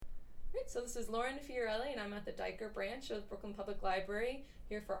So this is Lauren Fiorelli, and I'm at the Diker branch of Brooklyn Public Library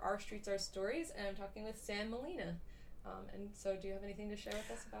here for Our Streets, Our Stories, and I'm talking with Sam Molina. And so do you have anything to share with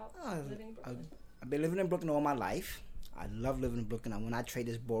us about living in Brooklyn? I've been living in Brooklyn all my life. I love living in Brooklyn. I will not trade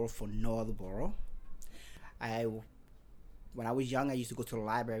this borough for no other borough. When I was young, I used to go to the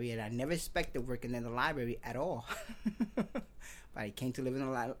library, and I never expected working in the library at all. But I came to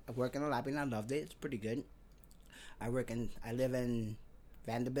work in the library, and I loved it. It's pretty good. I live in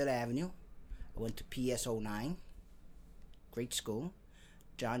Vanderbilt Avenue. I went to PS09, great school.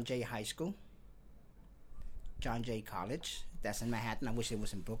 John Jay High School, John Jay College. That's in Manhattan. I wish it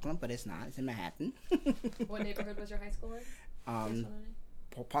was in Brooklyn, but it's not. It's in Manhattan. What neighborhood was your high school in?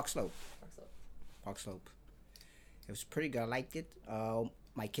 Park Slope. Park Slope. It was pretty good. I liked it.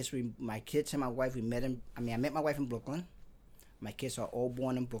 My kids and my wife, I met my wife in Brooklyn. My kids are all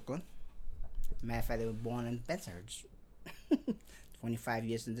born in Brooklyn. Matter of fact, they were born in Bensonhurst. 25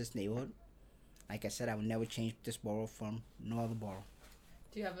 years in this neighborhood. Like I said, I would never change this borough from no other borough.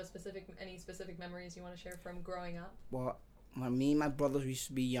 Do you have any specific memories you want to share from growing up? Well, when me and my brothers used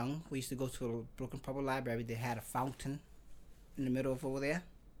to be young, we used to go to the Brooklyn Public Library. They had a fountain in the middle of over there.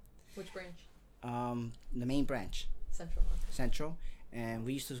 Which branch? The main branch. Central. And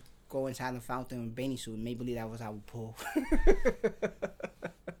we used to go inside the fountain in bathing suit and maybe that was our pool.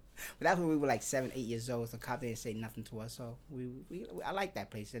 But that's when we were like 7, 8 years old. So the cop didn't say nothing to us. So I like that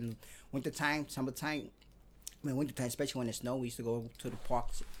place. And wintertime, especially when it snowed, we used to go to the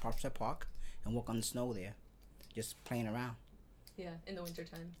park and walk on the snow there, just playing around. Yeah, in the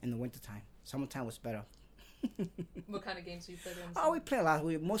wintertime. Summertime was better. What kind of games do you play during? We play a lot.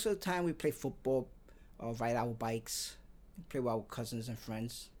 Most of the time we play football, ride our bikes, play with our cousins and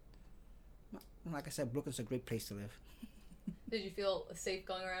friends. Like I said, Brooklyn's a great place to live. Did you feel safe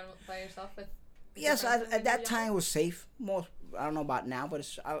going around by yourself with? Yes, at that time it was safe. I don't know about now, but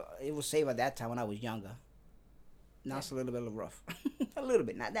it was safe at that time when I was younger. Now it's a little bit rough. A little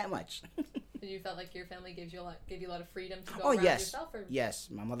bit, not that much. Did you felt like your family gave you a lot of freedom to go around yourself? Or? Yes,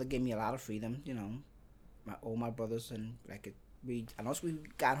 my mother gave me a lot of freedom. You know, my brothers and unless we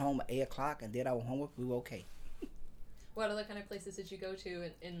got home at 8:00 and did our homework, we were okay. What other kind of places did you go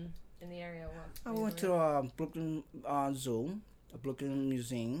to in the area? I went to Brooklyn Zoo, a Brooklyn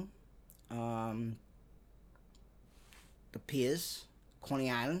Museum, the Piers, Coney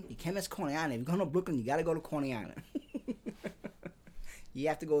Island. You can't miss Coney Island. If you're going to Brooklyn, you got to go to Coney Island. You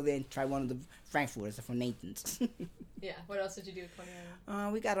have to go there and try one of the frankfurters from Nathan's. Yeah. What else did you do at Coney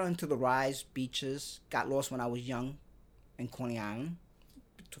Island? We got onto the Rise beaches. Got lost when I was young in Coney Island.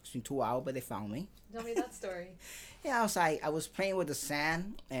 It took me 2 hours, but they found me. Tell me that story. Yeah, I was playing with the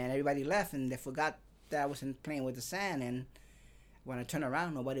sand, and everybody left, and they forgot that I was playing with the sand. And when I turned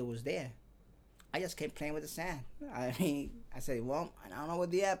around, nobody was there. I just kept playing with the sand. I said, well, I don't know where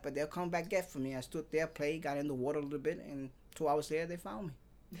they're at, but they'll come back get for me. I stood there, played, got in the water a little bit, and 2 hours later, they found me.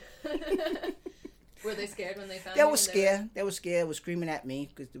 Were they scared when they found you? They were scared. They were scared. They were screaming at me.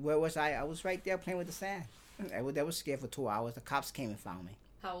 Because where was I? I was right there playing with the sand. They were scared for 2 hours. The cops came and found me.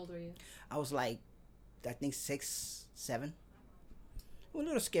 How old were you? I was like, I think 6, 7. It was a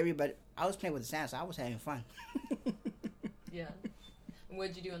little scary, but I was playing with the sand, so I was having fun. Yeah. And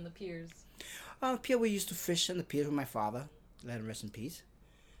what did you do on the piers? On the pier, we used to fish on the piers with my father. Let him rest in peace.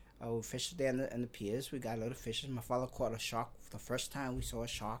 We fished there in the piers. We got a lot of fishes. My father caught a shark. The first time we saw a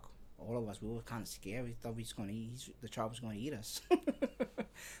shark, all of us, we were kind of scared. We thought the shark was going to eat us.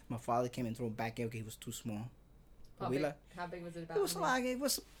 My father came and threw him back in because he was too small. How big was it about? It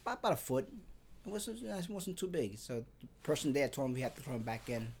was about a foot. It wasn't too big. So the person there told him we had to throw him back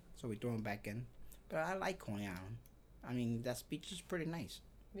in. So we threw him back in. But I like Coney Island. I mean, that beach is pretty nice.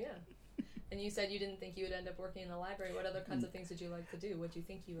 Yeah. And you said you didn't think you would end up working in the library. What other kinds of things did you like to do? What did you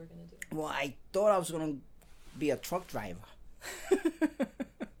think you were going to do? Well, I thought I was going to be a truck driver.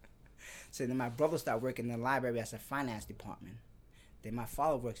 So then my brother started working in the library as a finance department. Then my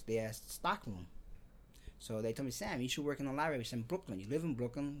father works there as stockroom. So they told me, Sam, you should work in the library. It's in Brooklyn. You live in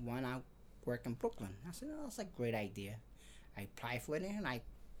Brooklyn. Why not work in Brooklyn? I said, oh, that's a great idea. I applied for it and I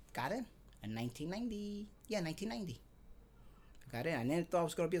got it in 1990. Yeah, 1990. I got it. I never thought I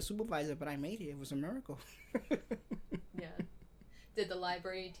was going to be a supervisor, but I made it. It was a miracle. Yeah. Did the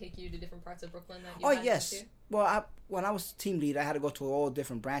library take you to different parts of Brooklyn that you had yes. To? Well, when I was team lead, I had to go to all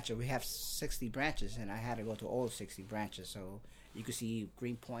different branches. We have 60 branches, and I had to go to all 60 branches. So you could see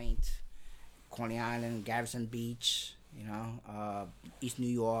Greenpoint, Coney Island, Garrison Beach, East New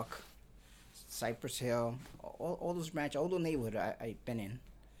York, Cypress Hill, all those branches, all the neighborhoods I've been in.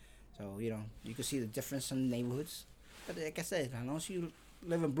 So, you could see the difference in neighborhoods. But like I said, as long as you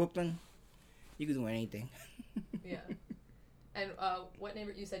live in Brooklyn, you can do anything. Yeah. And what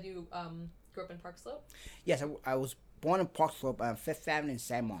neighborhood? You said you grew up in Park Slope? Yes, I was born in Park Slope on Fifth Avenue in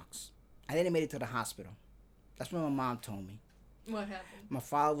San Marcos. I didn't make it to the hospital. That's what my mom told me. What happened? My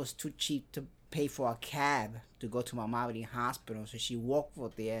father was too cheap to pay for a cab to go to my mom at the hospital, so she walked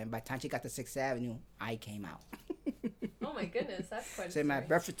out there, and by the time she got to 6th Avenue, I came out. Oh my goodness, that's quite a So in story. my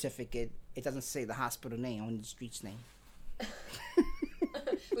birth certificate, it doesn't say the hospital name, only the street's name.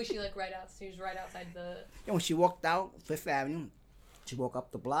 Was she like right out? She was right outside the. And when she walked out 5th Avenue, she walked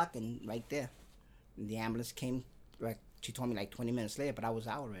up the block and right there, and the ambulance came. Like she told me like 20 minutes later, but I was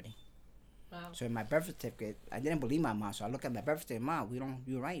out already. Wow. So in my birth certificate, I didn't believe my mom. So I looked at my birth certificate. Mom, we don't.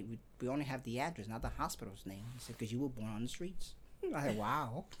 You're right. We only have the address, not the hospital's name. He said, because you were born on the streets. I said,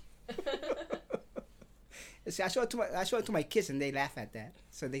 wow. See, I show it to my kids, and they laugh at that.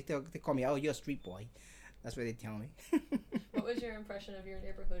 So they call me, oh, you're a street boy. That's what they tell me. What was your impression of your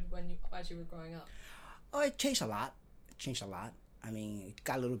neighborhood as you were growing up? Oh, it changed a lot. I mean, it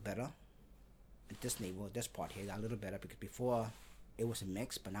got a little better. This neighborhood, this part here, got a little better because before it was a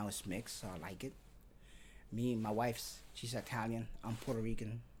mix, but now it's mixed, so I like it. Me, my wife's, she's Italian. I'm Puerto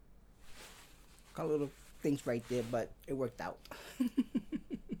Rican. Got little things right there, but it worked out.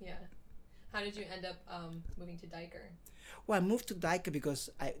 Yeah. How did you end up moving to Diker? Well, I moved to Diker because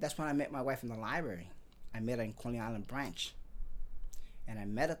that's when I met my wife in the library. I met her in Coney Island Branch. And I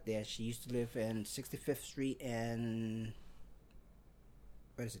met her there. She used to live in 65th Street and,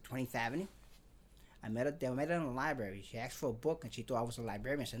 20th Avenue. I met her there. I met her in the library. She asked for a book, and she thought I was a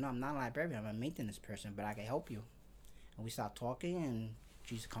librarian. I said, no, I'm not a librarian. I'm a maintenance person, but I can help you. And we started talking, and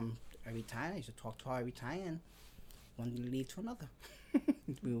she used to come every time. I used to talk to her every time, and one to leave to another.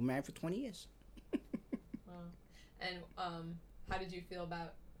 We were married for 20 years. Wow. And how did you feel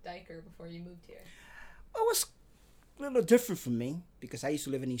about Diker before you moved here? Well, it was a little different for me because I used to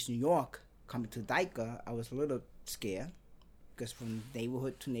live in East New York. Coming to Diker, I was a little scared because from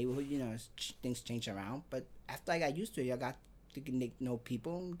neighborhood to neighborhood, things change around. But after I got used to it, I got to get to know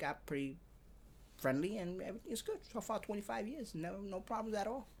people and got pretty friendly, and everything's good. So far, 25 years, no problems at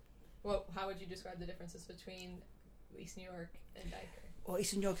all. Well, how would you describe the differences between East New York and Diker? Well,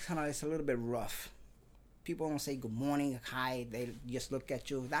 East New York it's a little bit rough. People don't say good morning, hi. They just look at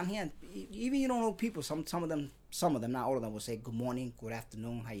you. Down here, even you don't know people. Some of them, not all of them, will say good morning, good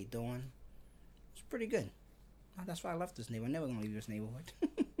afternoon, how you doing. It's pretty good. That's why I left this neighborhood. I'm never gonna leave this neighborhood.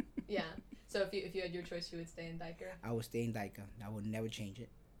 Yeah. So if you had your choice, you would stay in Diker? I would stay in Diker. I would never change it.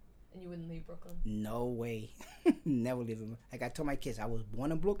 And you wouldn't leave Brooklyn? No way. Never leave it. Like I told my kids, I was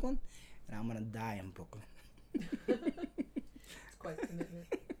born in Brooklyn, and I'm gonna die in Brooklyn. It's quite a commitment.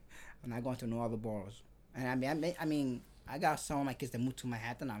 I'm not going to no other boroughs. And I mean, I got some of my kids that moved to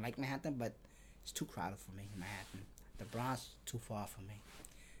Manhattan. I like Manhattan, but it's too crowded for me. Manhattan, the Bronx, too far for me.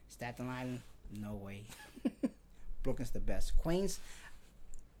 Staten Island, no way. Brooklyn's the best. Queens,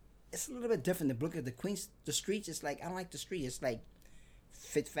 it's a little bit different than Brooklyn. The Queens, the streets, it's like I don't like the street. It's like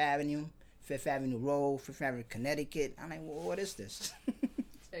Fifth Avenue Road, Fifth Avenue, Connecticut. I'm like, well, what is this?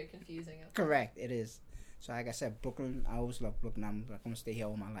 It's very confusing. Correct, it is. So like I said, Brooklyn, I always love Brooklyn. I'm going to stay here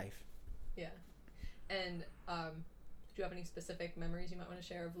all my life. Yeah. And do you have any specific memories you might want to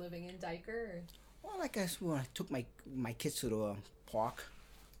share of living in Diker? Or? Well, like I took my kids to the park.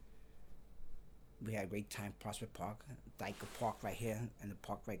 We had a great time, Prospect Park, Diker Park right here, and the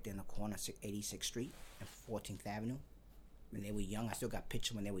park right there in the corner, 86th Street and 14th Avenue. When they were young, I still got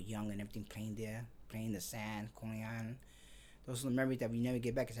pictures when they were young and everything playing there, playing in the sand, Coney Island. Those are the memories that we never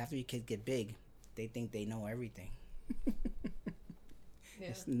get back, because after your kids get big, they think they know everything. Yeah.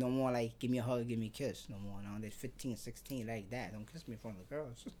 It's no more like, give me a hug, give me a kiss. No more. No, they're 15, 16, like that. Don't kiss me in front of the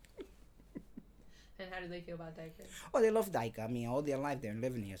girls. And how do they feel about Diker? Oh, they love Diker. I mean, all their life they're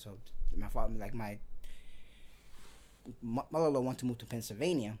living here. So my father, like my mother-in-law wanted to move to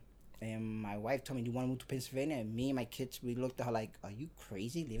Pennsylvania. And my wife told me, you want to move to Pennsylvania? And me and my kids, we looked at her like, are you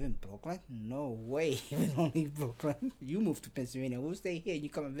crazy? Live in Brooklyn? No way. We don't leave Brooklyn. You move to Pennsylvania. We'll stay here. You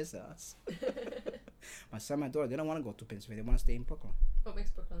come and visit us. My son and my daughter, they don't want to go to Pennsylvania. They want to stay in Brooklyn. What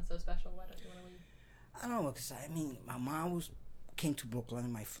makes Brooklyn so special? Why don't you want to leave? I don't know, because, I mean, my mom came to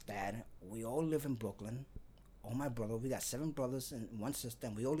Brooklyn, my dad. We all live in Brooklyn. All my brothers. We got 7 brothers and 1 sister,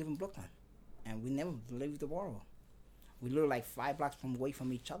 and we all live in Brooklyn. And we never leave the borough. We live like 5 blocks away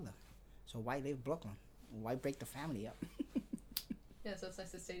from each other. So why live Brooklyn? Why break the family up? Yeah, so it's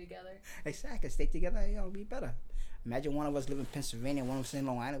nice to stay together. Exactly. Stay together, it'll be better. Imagine one of us live in Pennsylvania, one of us in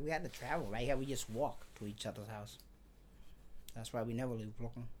Long Island. We had to travel. Right here, we just walk to each other's house. That's why we never leave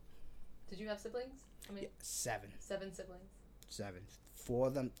Brooklyn. Did you have siblings? I mean, 7. 7 siblings. 7. 4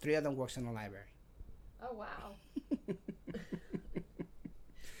 of them, 3 of them works in the library. Oh, wow.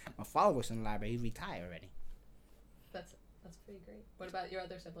 My father works in the library. He's retired already. That's That's pretty great. What about your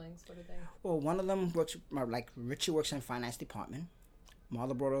other siblings? What are they? Well, one of them works, like Richie works in finance department. My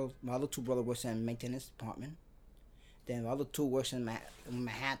other two brother works in maintenance department. Then the other two works in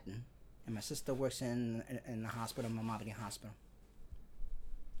Manhattan. And my sister works in the hospital, Maimonides Hospital.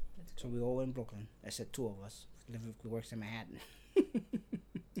 So we're all in Brooklyn. Except two of us works in Manhattan.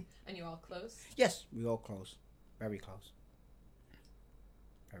 And you all close? Yes, we all close. Very close.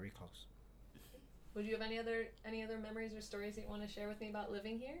 Very close. Would you have any other memories or stories that you want to share with me about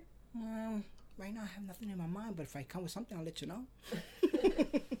living here? Right now I have nothing in my mind, but if I come with something, I'll let you know.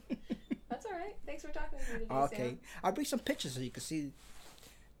 That's all right. Thanks for talking with me today, Okay. Sam. I'll bring some pictures so you can see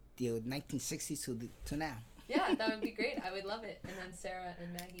the 1960s to now. Yeah, that would be great. I would love it. And then Sarah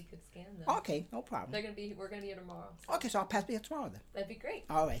and Maggie could scan them. Okay, no problem. We're gonna be here tomorrow. Okay, so I'll pass me here tomorrow then. That'd be great.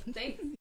 All right. Thanks.